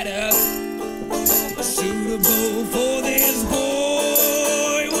nothing better suitable for this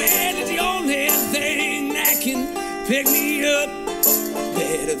boy. Well, it's the only thing that can pick me up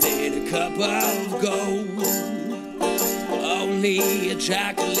better than a cup of gold. Only a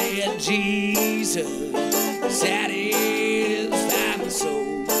chocolate Jesus satisfy my soul.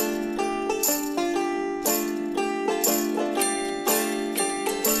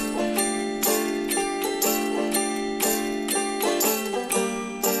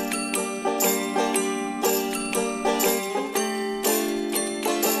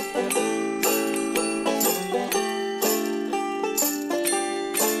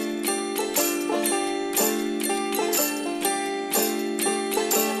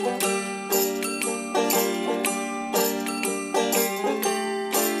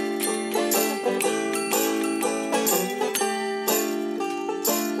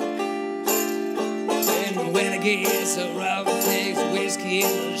 When it gets so rough, takes whiskey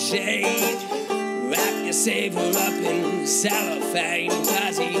and shade. Wrap your saver up in cellophane.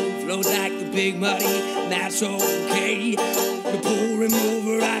 Cause he flows like the big muddy, that's okay. The pouring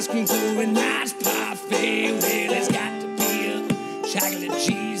over ice cream for a nice parfait. Well, it's got to be a chocolate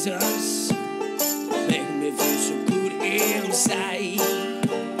Jesus, making me feel so good inside.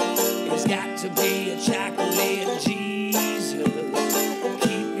 It's got to be a chocolate Jesus,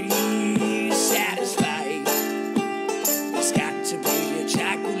 keep me satisfied. It's got to be a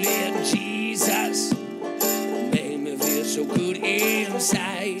chocolate Jesus, make me feel so good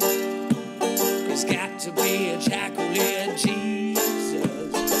inside. It's got to be a chocolate Jesus.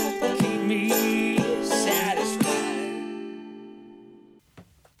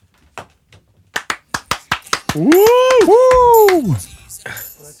 Woo!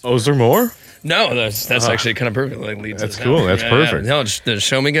 Oh, is there more? No, that's actually kind of perfect. Like, leads That's us cool. down. That's perfect. No, just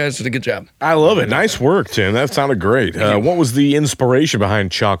show me, guys. Did a good job. I love it. Nice work, Tim. That sounded great. What was the inspiration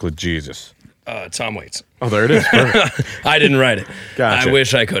behind Chocolate Jesus? Tom Waits. Oh, there it is. Perfect. I didn't write it. Gotcha. I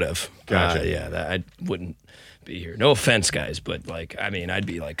wish I could have. Gotcha. I wouldn't be here. No offense, guys, but like, I mean, I'd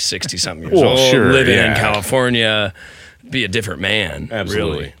be like 60-something years Well, old, sure, living in yeah. California, be a different man.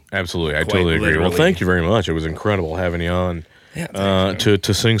 Absolutely. Really. Absolutely. I Quite totally agree. Well, literally. thank you very much. It was incredible having you on. Yeah, thanks, man.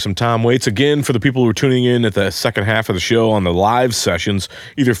 To sing some Tom Waits. Again, for the people who are tuning in at the second half of the show on the live sessions,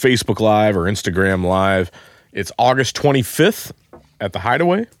 either Facebook Live or Instagram Live, it's August 25th at the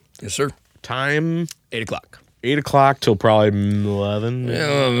Hideaway. Yes, sir. Time 8 o'clock. 8 o'clock till probably 11.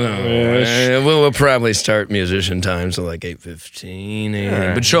 We'll probably start musician times at like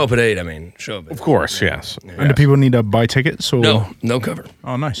 8:15, but show up at 8. I mean, show up. Of course, yes. And do people need to buy tickets? Or? No cover.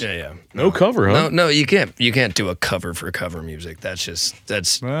 Oh, nice. Yeah. No cover, huh? No, you can't do a cover for cover music.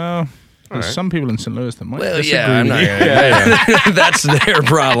 That's Well, there's some people in St. Louis that might well, disagree yeah. I'm with not. you. That's their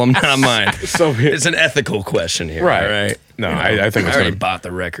problem, not mine. So It's an ethical question here, Right. all right? No, I think I it's already going to. bought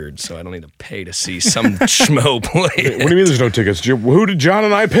the record, so I don't need to pay to see some schmo play What do it. you mean there's no tickets? Who did John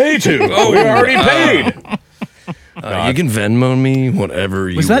and I pay to? We already paid. You can Venmo me whatever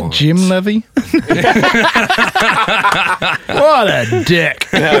you Was that want. Jim Levy? What a dick.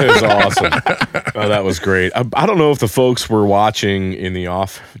 That is awesome. Oh, that was great. I don't know if the folks were watching in the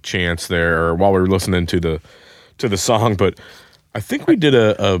off chance there or while we were listening to the song, but I think we did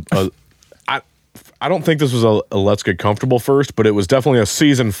I don't think this was a Let's Get Comfortable first, but it was definitely a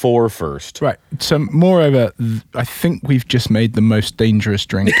season 4 first. Right. So, moreover, I think we've just made the most dangerous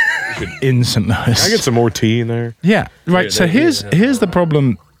drink in St. Louis. Can I get some more tea in there? Yeah. Right. So here's the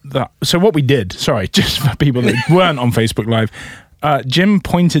problem. So what we did. Sorry, just for people that weren't on Facebook Live. Jim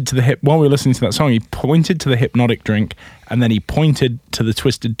pointed to the while we were listening to that song. He pointed to the Hypnotic drink, and then he pointed to the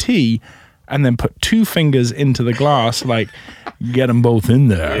Twisted Tea, and then put 2 fingers into the glass, like get them both in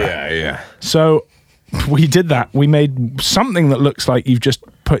there. Yeah. So we did that. We made something that looks like you've just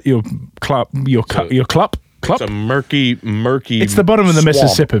put your cup. It's a murky. It's the bottom of the swamp.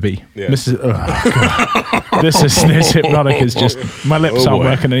 Mississippi. Yeah. This Hypnotic is just my lips aren't boy.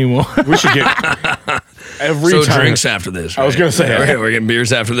 working anymore. We should get every So time. drinks after this. I was gonna say, right? We're getting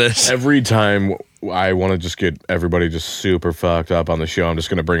beers after this. Every time I want to just get everybody just super fucked up on the show, I'm just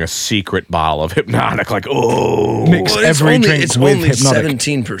going to bring a secret bottle of Hypnotic. Like, oh, Mix every drink it's with only Hypnotic.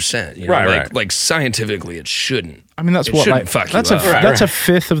 17%. Right. Like scientifically, it shouldn't. I mean, that's It what shouldn't like fuck you that's up. a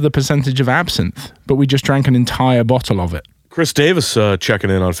fifth of the percentage of absinthe, but we just drank an entire bottle of it. Chris Davis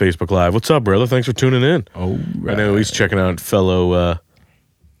checking in on Facebook Live. What's up, brother? Thanks for tuning in. Oh, I know he's checking out fellow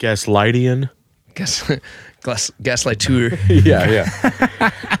Gaslightian. Gaslight tour. Yeah.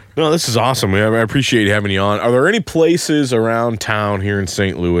 No, this is awesome. I appreciate having you on. Are there any places around town here in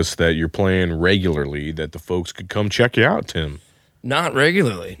St. Louis that you're playing regularly that the folks could come check you out, Tim? Not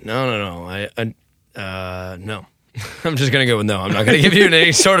regularly. No. No. I'm just gonna go with no. I'm not gonna give you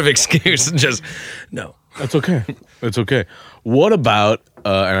any sort of excuse. Just no. That's okay. That's okay. What about,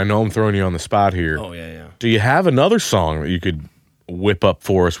 and I know I'm throwing you on the spot here. Oh yeah. Do you have another song that you could whip up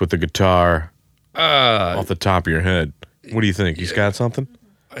for us with the guitar off the top of your head? What do you think? He's got something?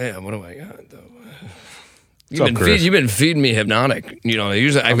 Yeah. What do I got though? What's up, Chris? You've been feeding me Hypnotic. You know,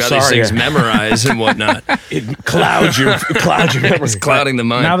 usually I've got sorry, these things yeah. memorized and whatnot. It clouds your memory. It's clouding the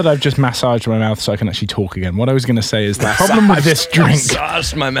mind. Now that I've just massaged my mouth so I can actually talk again, what I was going to say is the problem with this drink.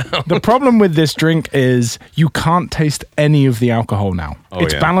 Massaged my mouth. The problem with this drink is you can't taste any of the alcohol now.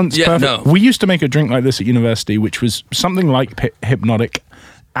 It's yeah. balanced Yeah, perfect. no. We used to make a drink like this at university, which was something like Hypnotic,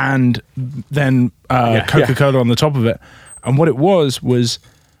 and then Coca-Cola on the top of it. And what it was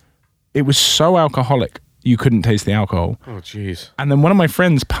it was so alcoholic you couldn't taste the alcohol. Oh, jeez. And then one of my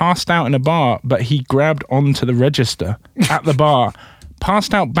friends passed out in a bar, but he grabbed onto the register at the bar,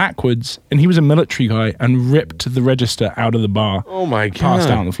 passed out backwards, and he was a military guy and ripped the register out of the bar. Oh, my God. Passed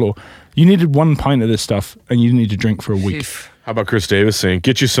out on the floor. You needed 1 pint of this stuff, and you need to drink for a week. How about Chris Davis saying,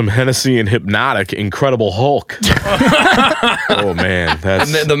 get you some Hennessy and Hypnotic, Incredible Hulk? Oh, man.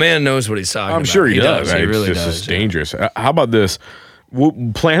 That's. The man knows what he's talking about. I'm sure he does. He Right? really It's just does. it's dangerous. How about this? We'll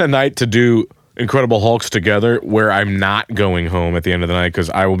plan a night to do Incredible Hulks together where I'm not going home at the end of the night because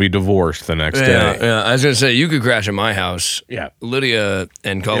I will be divorced the next day. Yeah. I was gonna say you could crash at my house. Yeah. Lydia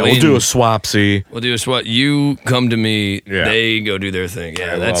and Yeah, Colleen. we'll do a swapsy. We'll do a SWAT. You come to me. Yeah. They go do their thing.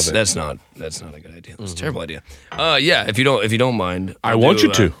 Yeah, I that's love it. that's not a good idea. That's a terrible idea. Yeah, if you don't mind, I I'll want do,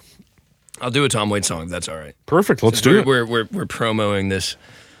 you to. I'll do a Tom Waits song. If that's all right. Perfect. Let's do it. We're promoting this.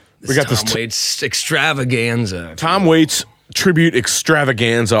 We got this Tom Waits extravaganza. Tom Waits Tribute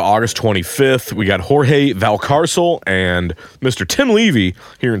Extravaganza, August 25th. We got Jorge Valcarcel and Mr. Tim Levy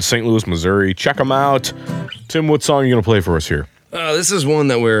here in St. Louis, Missouri. Check them out. Tim, what song are you going to play for us here? This is one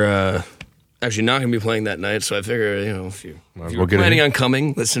that we're actually not going to be playing that night, so I figure, if you're planning on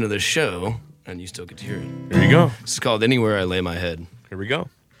coming, listen to this show, and you still get to hear it. Here you go. This is called Anywhere I Lay My Head. Here we go.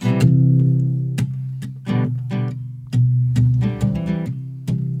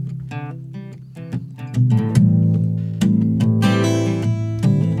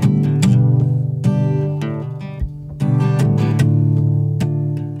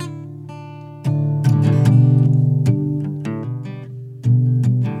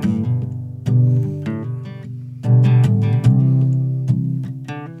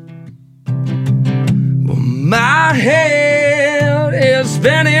 My head is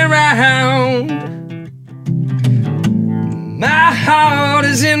spinning round. My heart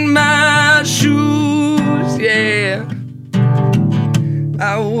is in my shoes, yeah.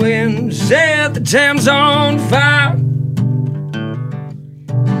 I went and set the Thames on fire.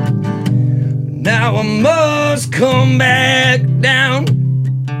 Now I must come back down.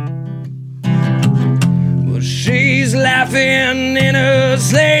 Well, she's laughing in her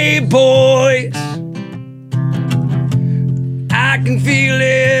sleigh, boys. I can feel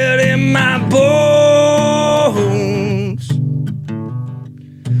it in my bones.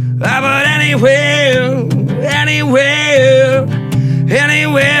 But anywhere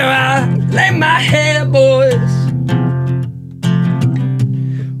I lay my head, boys.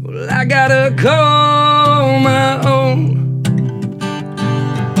 Well, I gotta call my own.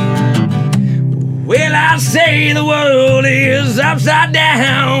 Well, I say the world is upside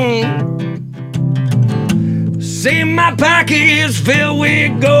down. See, my pockets filled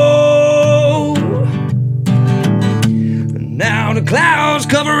with gold. Now the clouds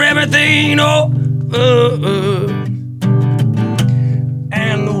cover everything,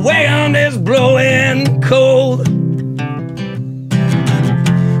 and the wind is blowing cold.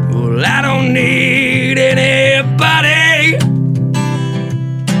 Well, I don't need anybody.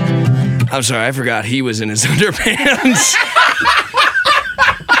 I'm sorry, I forgot he was in his underpants.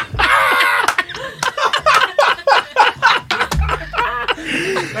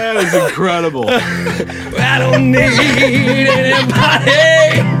 That is incredible. I don't need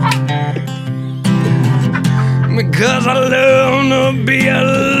anybody, because I learn to be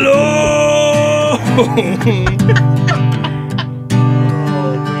alone.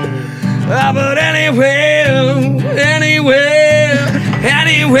 But anywhere,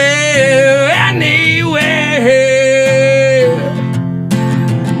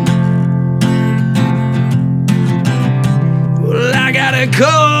 well, I gotta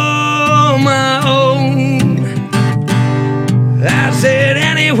call my own. I said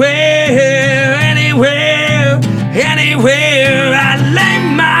anywhere I lay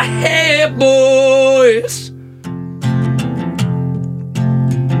my head, boys.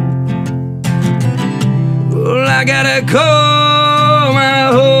 Well, I gotta call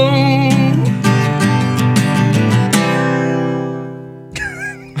my home.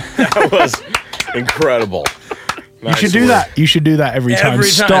 That was incredible. You should do that. You should do that every time. Every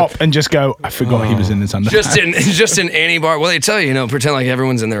time. Stop and just go, I forgot he was in his underwear. Just in any bar. Well, they tell you, pretend like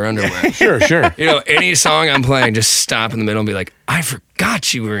everyone's in their underwear. Sure. Any song I'm playing, just stop in the middle and be like, I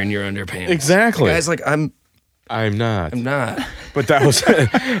forgot you were in your underpants. Exactly. The guy's like, I'm not. But that was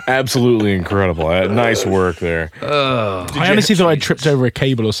absolutely incredible. Nice work there. I honestly thought I tripped over a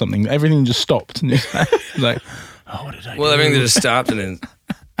cable or something. Everything just stopped. And like, what did I do? Well, everything just stopped and then.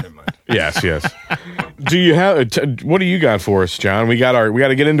 Never mind. Yes. Do you have? What do you got for us, John? We got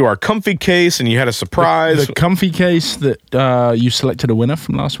to get into our comfy case, and you had a surprise. The comfy case that you selected a winner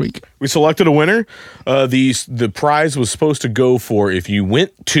from last week. We selected a winner. The prize was supposed to go for if you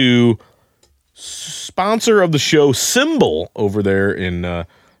went to sponsor of the show, Symbol, over there in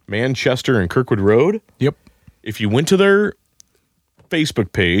Manchester and Kirkwood Road. Yep. If you went to their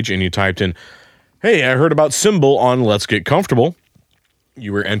Facebook page and you typed in, "Hey, I heard about Symbol on Let's Get Comfortable,"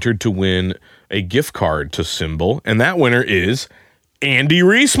 you were entered to win a gift card to Symbol, and that winner is Andy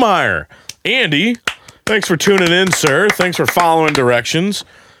Reesmeyer. Andy, thanks for tuning in, sir. Thanks for following directions.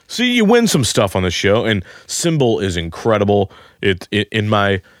 See, you win some stuff on the show, and Symbol is incredible. It in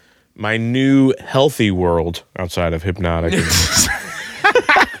my new healthy world outside of Hypnotic.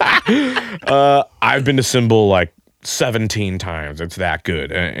 I've been to Symbol like 17 times. It's that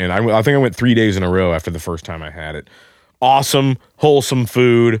good, and I think I went 3 days in a row after the first time I had it. Awesome, wholesome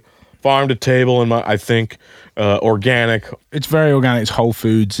food, farm to table, and I think organic. It's very organic. It's whole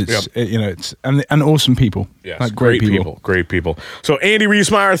foods. It's it's and awesome people. Yes, like great people. Great people. So Andy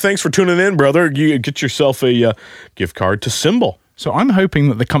Riesmeyer, thanks for tuning in, brother. You get yourself a gift card to Symbol. So I'm hoping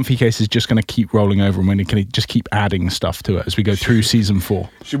that the comfy case is just going to keep rolling over, and we can just keep adding stuff to it as we go through season 4.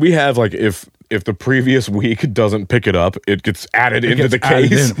 Should we have like if the previous week doesn't pick it up, it gets added into the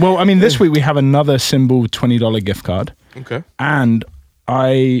case? Well, I mean, this week we have another Symbol $20 gift card. Okay. And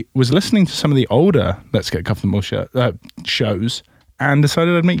I was listening to some of the older Let's Get Comfortable shows and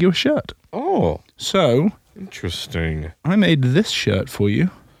decided I'd make you a shirt. Oh. So. Interesting. I made this shirt for you.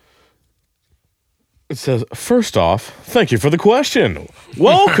 It says, first off, thank you for the question.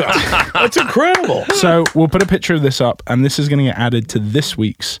 Welcome. That's incredible. So we'll put a picture of this up, and this is going to get added to this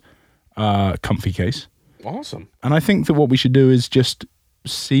week's comfy case. Awesome. And I think that what we should do is just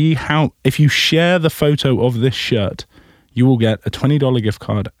see how, if you share the photo of this shirt, you will get a $20 gift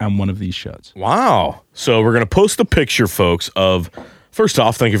card and one of these shirts. Wow. So we're going to post the picture, folks, of, first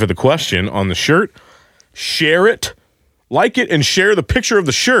off, thank you for the question on the shirt. Share it, like it, and share the picture of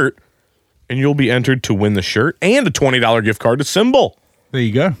the shirt, and you'll be entered to win the shirt and a $20 gift card to Symbol. There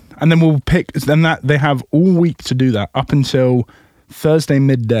you go. And then we'll pick, then that they have all week to do that up until Thursday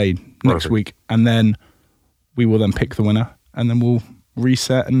midday next week. And then we will then pick the winner, and then we'll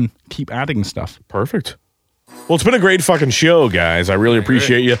reset and keep adding stuff. Perfect. Well, it's been a great fucking show, guys. I really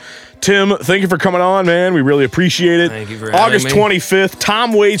appreciate you. Tim, thank you for coming on, man. We really appreciate it. Thank you for having August me. 25th,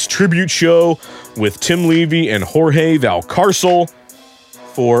 Tom Waits tribute show with Tim Levy and Jorge Valcarcel.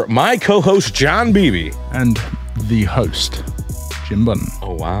 For my co-host, John Beebe. And the host, Jim Button.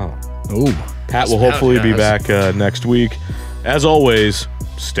 Oh, wow. Oh. Pat will hopefully be back next week. As always,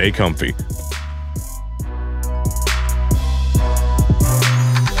 stay comfy.